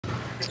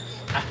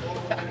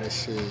Let's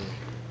see.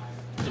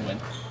 It's a win.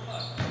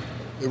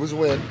 It was a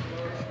win,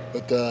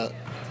 but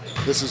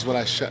this is when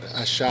I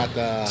shot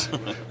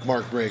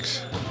Mark Briggs.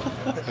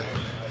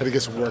 Had to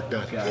get some work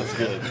done. Yeah, that's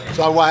good.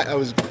 So I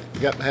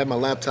had my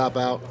laptop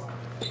out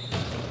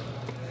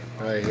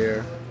right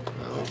here.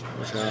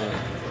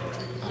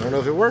 I don't know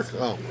if it worked.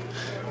 Oh,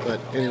 but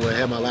anyway, I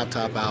had my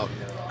laptop out.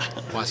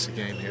 Watched the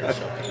game here.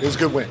 So it was a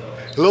good win.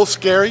 A little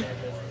scary,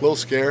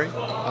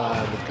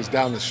 because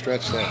down the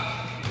stretch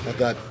I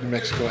thought New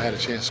Mexico had a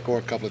chance to score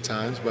a couple of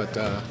times, but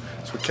so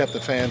we kept the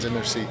fans in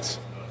their seats.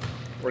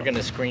 We're going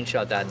to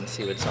screenshot that and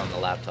see what's on the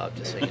laptop,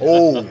 just so you know.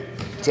 Oh,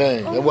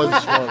 dang, that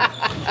wasn't smart.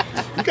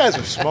 You guys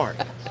are smart.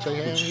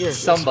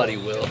 Somebody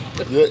will.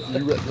 Yeah,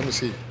 let me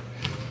see.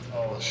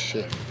 Oh,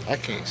 shit. I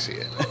can't see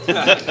it.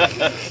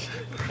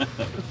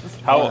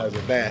 How are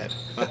bad?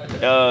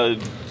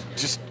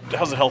 Just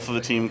how's the health of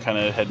the team kind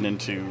of heading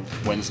into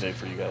Wednesday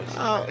for you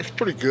guys? It's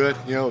pretty good.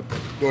 You know,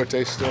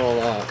 Duarte's still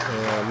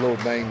a little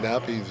banged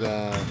up.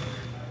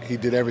 He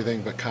did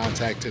everything but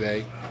contact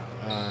today.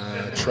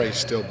 Trey's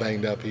still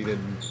banged up. He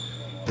didn't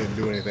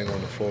do anything on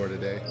the floor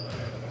today.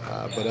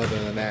 But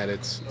other than that,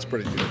 it's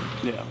pretty good.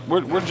 Yeah.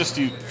 Where just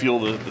do you feel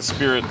the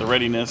spirit, the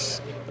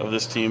readiness of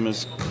this team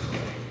is?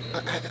 I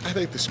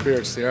think the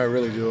spirit's there. I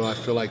really do. I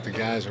feel like the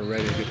guys are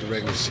ready to get the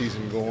regular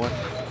season going.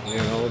 You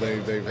know,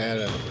 they've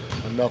had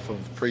enough of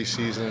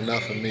preseason,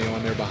 enough of me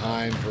on their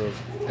behind for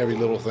every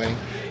little thing,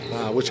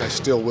 which I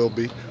still will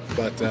be.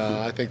 But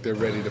I think they're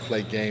ready to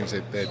play games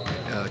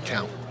that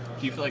count.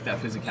 Do you feel like that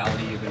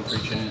physicality you've been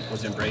preaching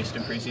was embraced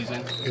in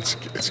preseason?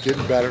 It's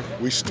getting better.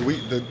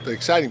 The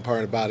exciting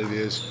part about it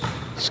is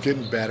it's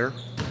getting better.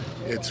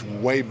 It's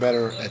way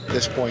better at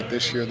this point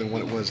this year than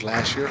when it was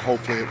last year.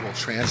 Hopefully it will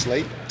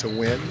translate to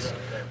wins.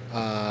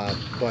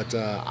 But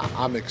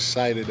I'm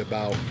excited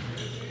about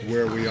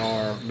where we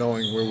are,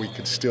 knowing where we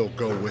could still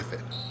go with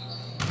it.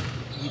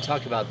 You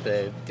talked about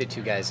the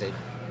two guys that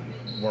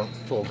weren't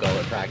full go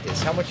at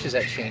practice. How much does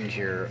that change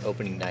your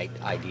opening night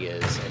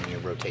ideas and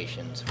your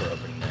rotations for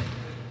opening night?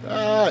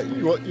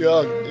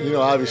 You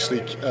know,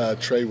 obviously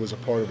Trey was a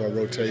part of our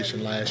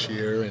rotation last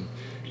year, and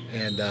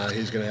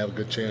he's going to have a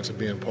good chance of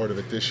being part of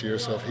it this year.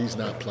 So if he's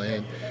not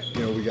playing,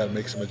 you know, we got to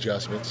make some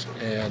adjustments.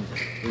 And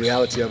the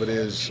reality of it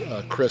is,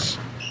 Chris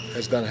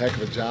has done a heck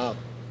of a job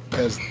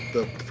as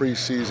the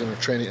preseason or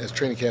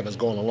training camp has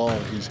gone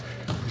along. He's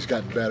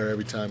gotten better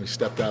every time he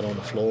stepped out on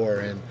the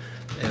floor, and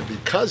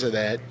because of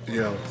that, you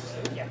know,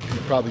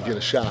 he'll probably get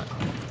a shot.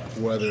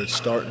 Whether it's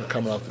starting or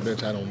coming off the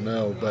bench, I don't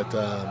know, but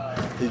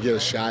he get a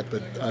shot.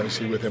 But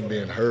obviously, with him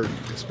being hurt,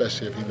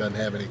 especially if he doesn't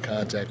have any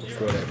contact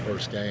before that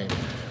first game,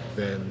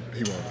 then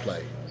he won't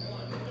play.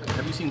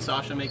 Have you seen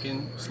Sasha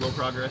making slow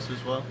progress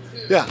as well?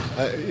 Yeah,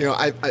 you know,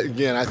 I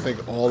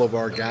think all of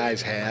our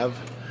guys have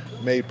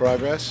made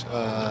progress.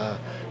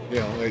 You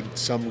know,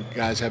 some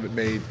guys haven't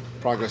made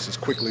progress as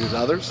quickly as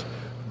others,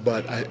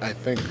 but I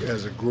think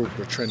as a group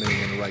we're trending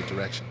in the right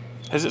direction.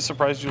 Has it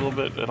surprised you a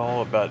little bit at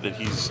all about that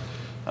he's,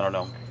 I don't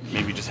know,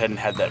 maybe just hadn't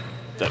had that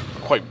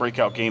quite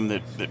breakout game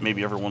that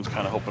maybe everyone's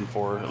kind of hoping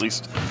for? At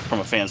least from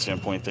a fan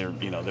standpoint, they're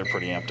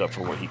pretty amped up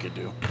for what he could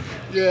do.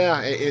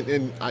 Yeah,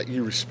 and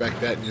you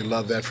respect that and you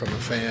love that from the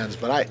fans.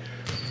 But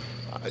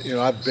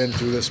I've been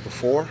through this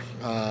before.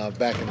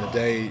 Back in the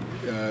day,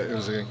 there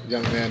was a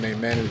young man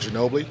named Manu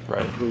Ginobili,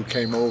 right, who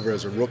came over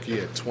as a rookie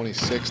at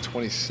 26,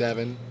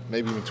 27,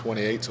 maybe even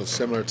 28, so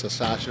similar to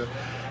Sasha.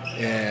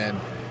 And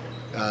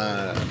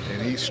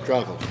he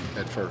struggled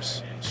at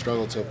first.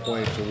 Struggled to a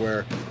point to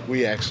where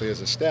we actually,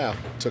 as a staff,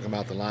 took him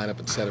out the lineup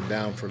and set him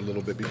down for a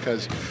little bit,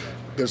 because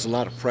there's a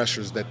lot of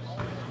pressures that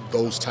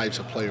those types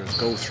of players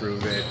go through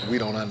that we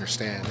don't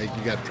understand.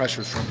 You got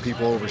pressures from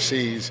people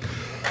overseas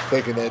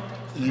thinking that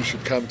you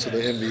should come to the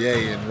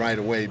NBA and right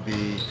away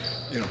be,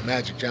 you know,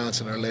 Magic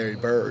Johnson or Larry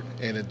Bird,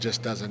 and it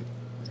just doesn't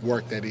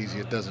work that easy.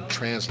 It doesn't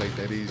translate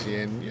that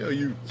easy. And you know,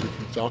 you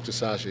talk to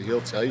Sasha,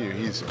 he'll tell you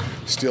he's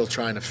still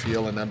trying to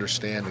feel and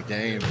understand the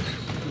game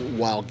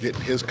while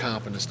getting his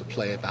confidence to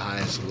play at the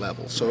highest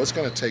level. So it's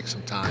going to take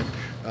some time,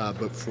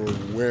 but for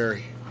where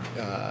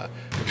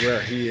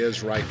he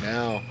is right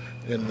now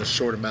in the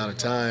short amount of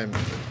time,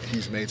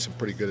 he's made some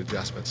pretty good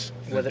adjustments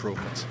and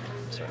improvements.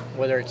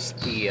 Whether it's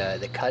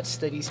the cuts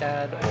that he's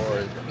had,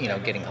 or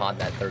getting hot in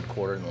that third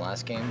quarter in the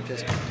last game,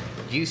 just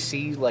do you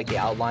see like the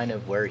outline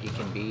of where he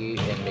can be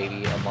in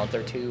maybe a month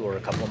or two or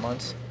a couple of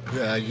months?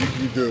 Yeah,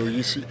 you do.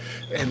 You see,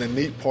 and the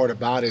neat part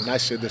about it, and I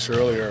said this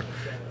earlier,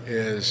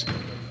 is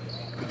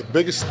the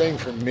biggest thing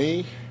for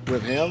me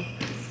with him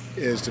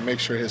is to make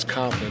sure his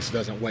confidence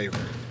doesn't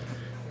waver.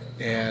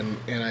 And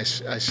I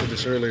said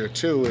this earlier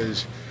too,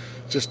 is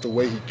just the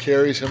way he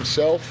carries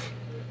himself.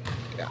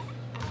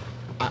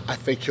 I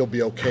think he'll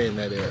be okay in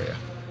that area,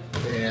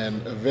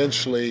 and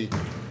eventually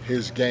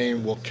his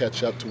game will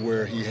catch up to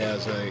where he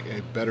has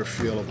a better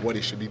feel of what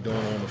he should be doing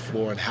on the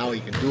floor and how he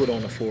can do it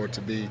on the floor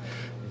to be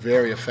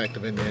very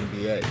effective in the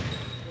NBA.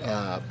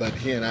 But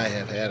he and I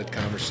have had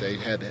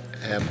to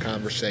have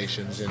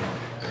conversations,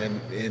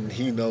 and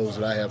he knows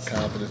that I have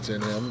confidence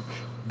in him,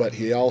 but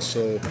he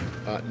also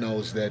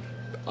knows that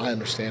I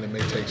understand it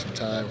may take some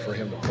time for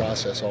him to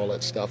process all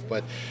that stuff,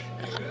 but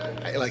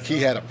like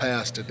he had a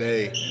pass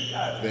today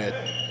that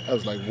I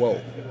was like,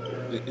 whoa,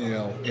 you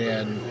know,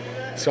 and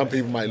some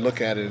people might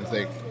look at it and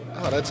think,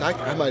 oh,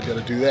 I might be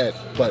able to do that,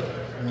 but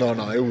no,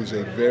 it was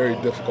a very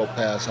difficult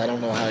pass. I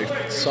don't know how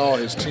he saw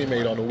his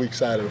teammate on the weak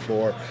side of the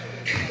floor,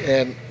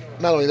 and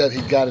not only that,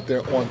 he got it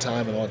there on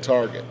time and on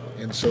target.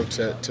 And so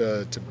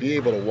to be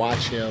able to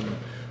watch him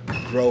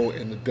grow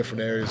in the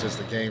different areas as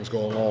the game's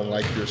go along,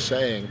 like you're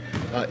saying,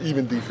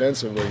 even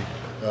defensively,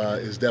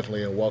 is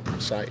definitely a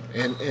welcome sight.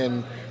 And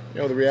you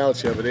know, the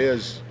reality of it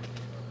is,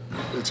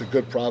 it's a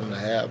good problem to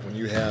have when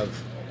you have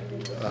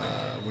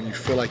when you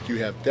feel like you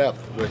have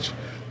depth, which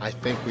I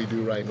think we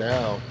do right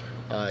now.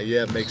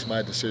 Yeah, it makes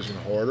my decision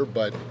harder,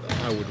 but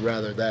I would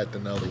rather that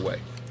than the other way.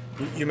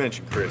 You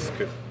mentioned Chris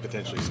could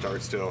potentially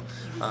start still.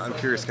 I'm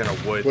curious, kind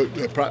of what.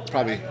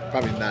 Probably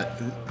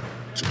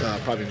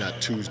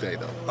not Tuesday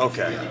though.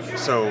 Okay,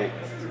 so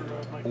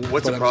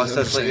what's the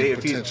process like?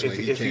 If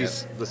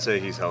he's, let's say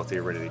he's healthy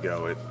or ready to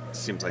go, it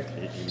seems like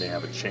he may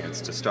have a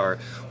chance to start.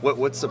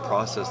 What's the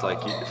process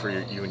like for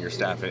you and your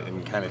staff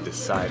in kind of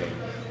deciding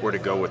where to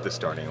go with the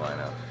starting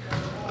lineup?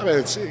 I mean,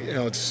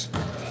 it's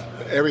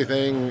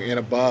everything and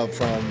above,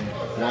 from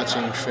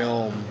watching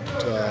film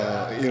to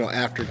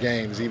after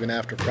games, even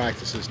after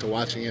practices, to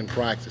watching in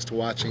practice, to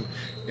watching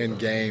in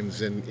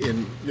games, and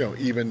in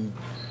even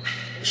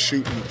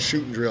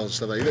shooting drills and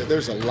stuff like that.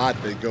 There's a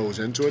lot that goes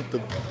into it.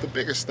 The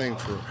biggest thing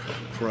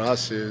for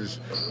us is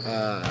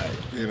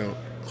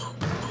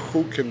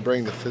who can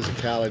bring the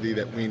physicality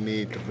that we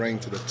need to bring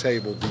to the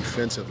table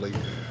defensively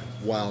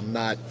while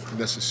not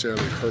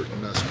necessarily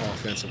hurting us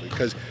offensively,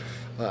 because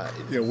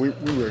we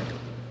were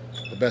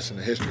the best in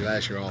the history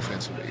last year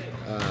offensively.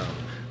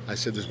 I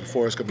said this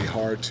before, it's going to be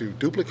hard to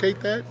duplicate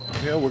that.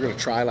 We're going to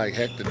try like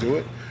heck to do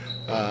it,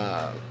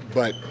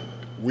 but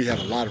we have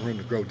a lot of room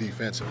to grow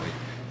defensively.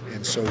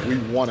 And so we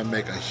want to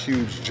make a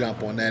huge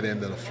jump on that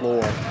end of the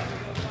floor,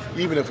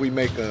 even if we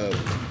make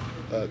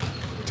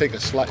take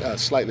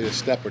slightly a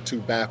step or two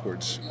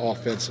backwards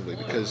offensively,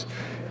 because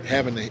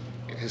having the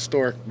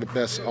historic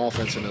best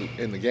offense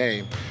in the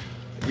game,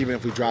 even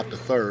if we drop to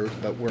third,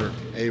 but we're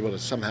able to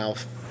somehow,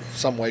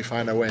 some way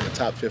find our way in the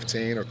top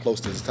 15 or close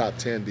to the top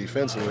 10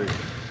 defensively,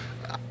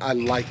 I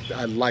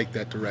like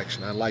that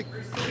direction. I like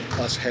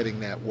us heading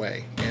that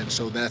way, and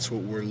so that's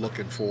what we're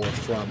looking for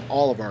from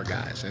all of our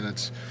guys. And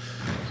it's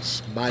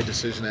my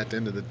decision at the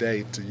end of the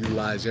day to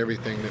utilize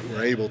everything that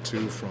we're able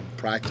to, from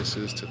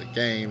practices to the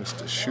games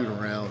to shoot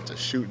around to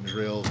shooting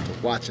drills to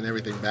watching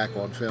everything back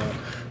on film,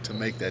 to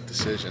make that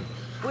decision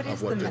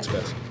of what fits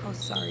best. Oh,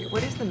 sorry.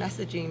 What is the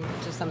messaging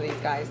to some of these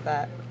guys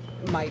that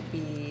might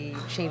be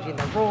changing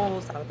their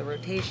roles out of the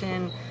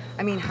rotation?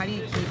 I mean, how do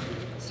you keep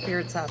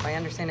spirits up? I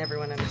understand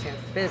everyone understands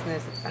the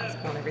business, it's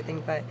basketball and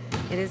everything, but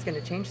it is going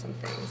to change some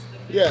things.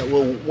 Yeah,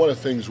 well, one of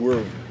the things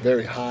we're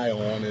very high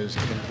on is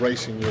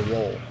embracing your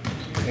role.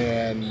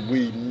 And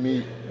we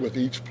meet with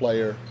each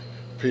player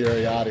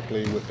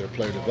periodically with their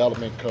player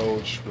development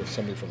coach, with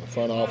somebody from the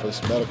front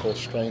office, medical,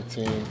 strength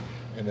team,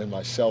 and then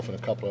myself and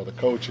a couple other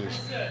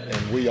coaches.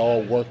 And we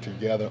all work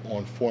together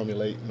on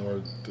formulating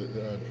or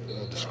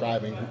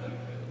describing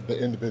the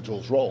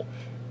individual's role.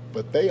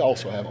 But they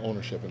also have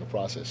ownership in the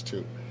process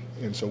too.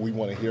 And so we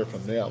want to hear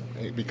from them,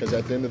 because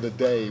at the end of the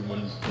day,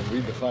 when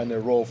we define their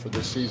role for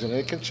this season, and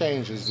it can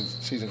change as the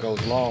season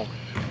goes along,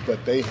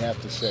 but they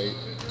have to say,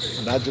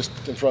 not just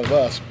in front of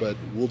us, but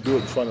we'll do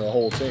it in front of the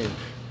whole team.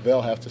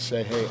 They'll have to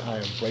say, hey, I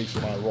embrace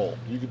my role.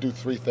 You can do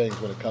three things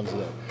when it comes to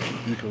that.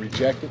 You can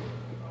reject it,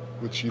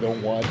 which you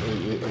don't want,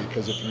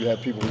 because if you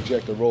have people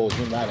reject the roles,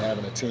 you're not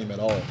having a team at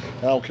all.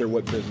 I don't care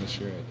what business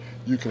you're in.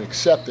 You can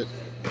accept it.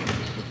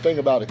 The thing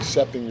about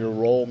accepting your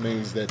role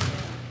means that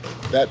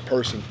that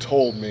person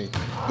told me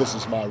this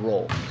is my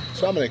role.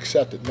 So I'm going to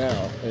accept it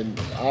now. And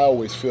I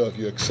always feel if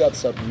you accept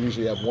something, you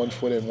usually have 1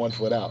 foot in, 1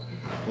 foot out.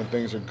 When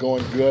things are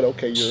going good,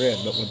 okay, you're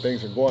in. But when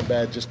things are going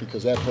bad, just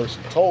because that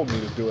person told me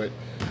to do it,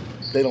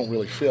 they don't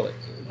really feel it.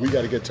 We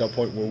got to get to a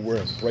point where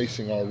we're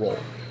embracing our role,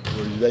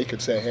 where they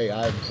could say, hey,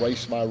 I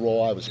embrace my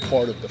role. I was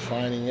part of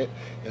defining it,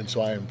 and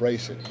so I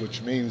embrace it,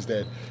 which means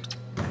that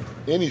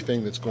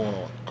anything that's going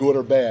on, good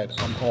or bad,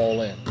 I'm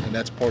all in. And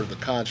that's part of the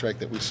contract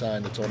that we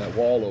signed that's on that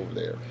wall over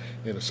there.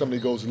 And if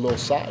somebody goes a little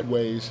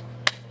sideways,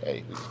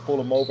 hey, we just pull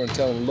them over and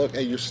tell them, look,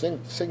 hey, your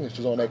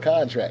signature's on that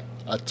contract.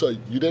 I tell you,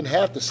 you didn't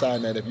have to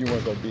sign that if you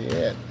weren't going to be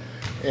in.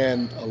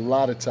 And a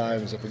lot of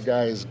times, if a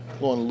guy is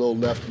going a little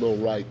left, a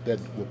little right, that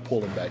will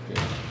pull him back in.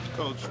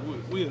 Coach,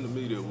 we in the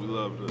media, we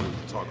love to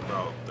talk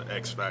about the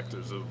X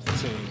factors of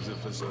teams,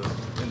 if it's an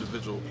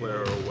individual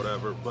player or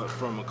whatever. But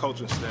from a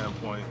coaching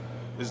standpoint,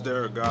 is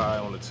there a guy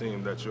on the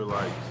team that you're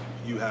like,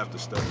 you have to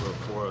step up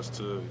for us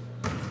to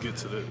get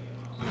to the,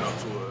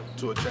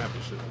 to a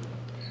championship?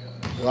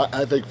 Well,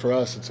 I think for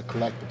us it's a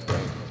collective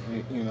thing,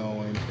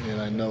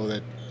 and I know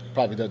that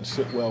probably doesn't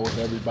sit well with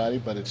everybody,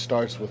 but it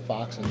starts with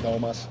Fox and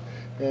Domas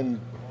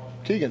and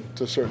Keegan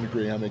to a certain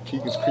degree. I mean,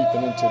 Keegan's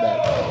creeping into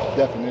that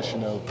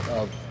definition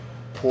of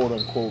quote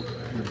unquote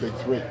your big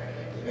three,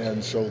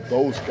 and so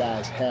those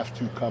guys have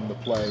to come to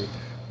play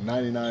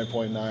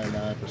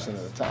 99.99%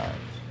 of the time.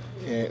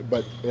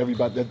 But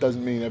that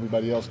doesn't mean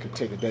everybody else could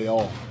take a day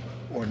off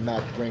or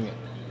not bring it,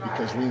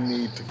 because we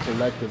need to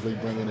collectively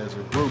bring it as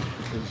a group.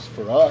 Because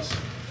for us,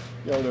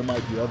 there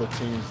might be other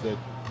teams that,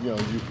 you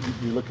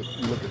look at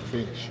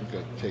Phoenix, you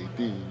got KD,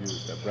 you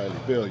got Bradley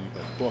Beal, you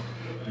got Book.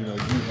 You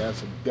have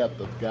some depth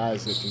of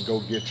guys that can go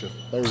get you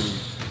 30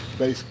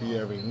 basically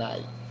every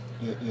night.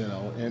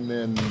 And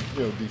then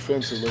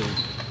defensively,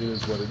 it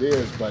is what it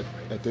is. But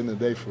at the end of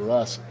the day, for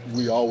us,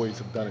 we always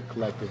have done it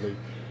collectively.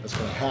 It's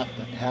going to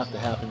have to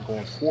happen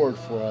going forward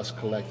for us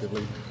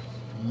collectively,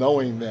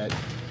 knowing that,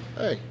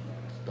 hey,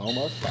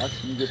 almost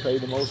Fox, you get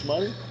paid the most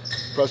money.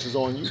 Pressure's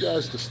on you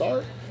guys to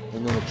start,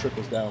 and then it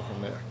trickles down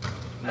from there.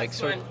 Mike,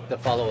 sort of the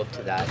follow-up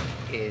to that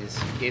is,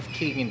 if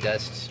Keegan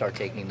does start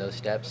taking those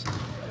steps,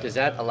 does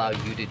that allow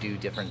you to do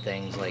different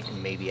things, like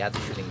maybe at the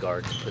shooting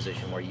guard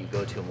position where you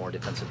go to a more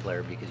defensive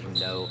player because you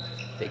know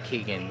that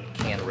Keegan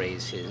can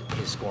raise his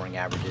scoring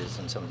averages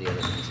and some of the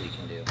other things that he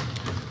can do?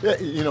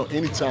 Yeah,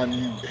 anytime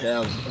you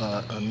have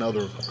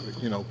another,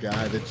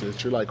 guy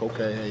that you're like,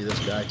 okay, hey, this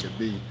guy could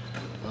be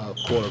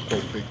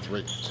quote-unquote big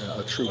three,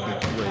 a true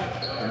big three,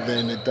 and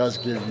then it does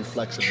give you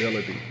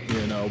flexibility,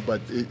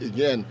 But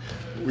again,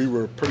 we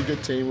were a pretty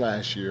good team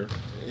last year,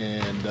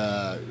 and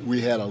we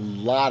had a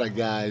lot of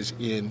guys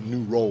in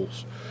new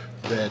roles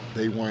that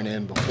they weren't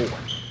in before,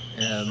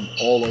 and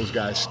all those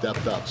guys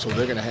stepped up. So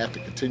they're going to have to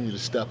continue to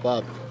step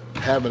up.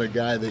 Having a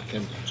guy that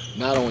can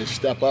not only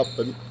step up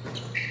but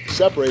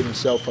separate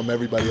himself from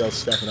everybody else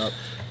stepping up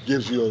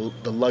gives you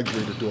the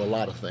luxury to do a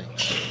lot of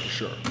things, for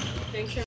sure. Thanks.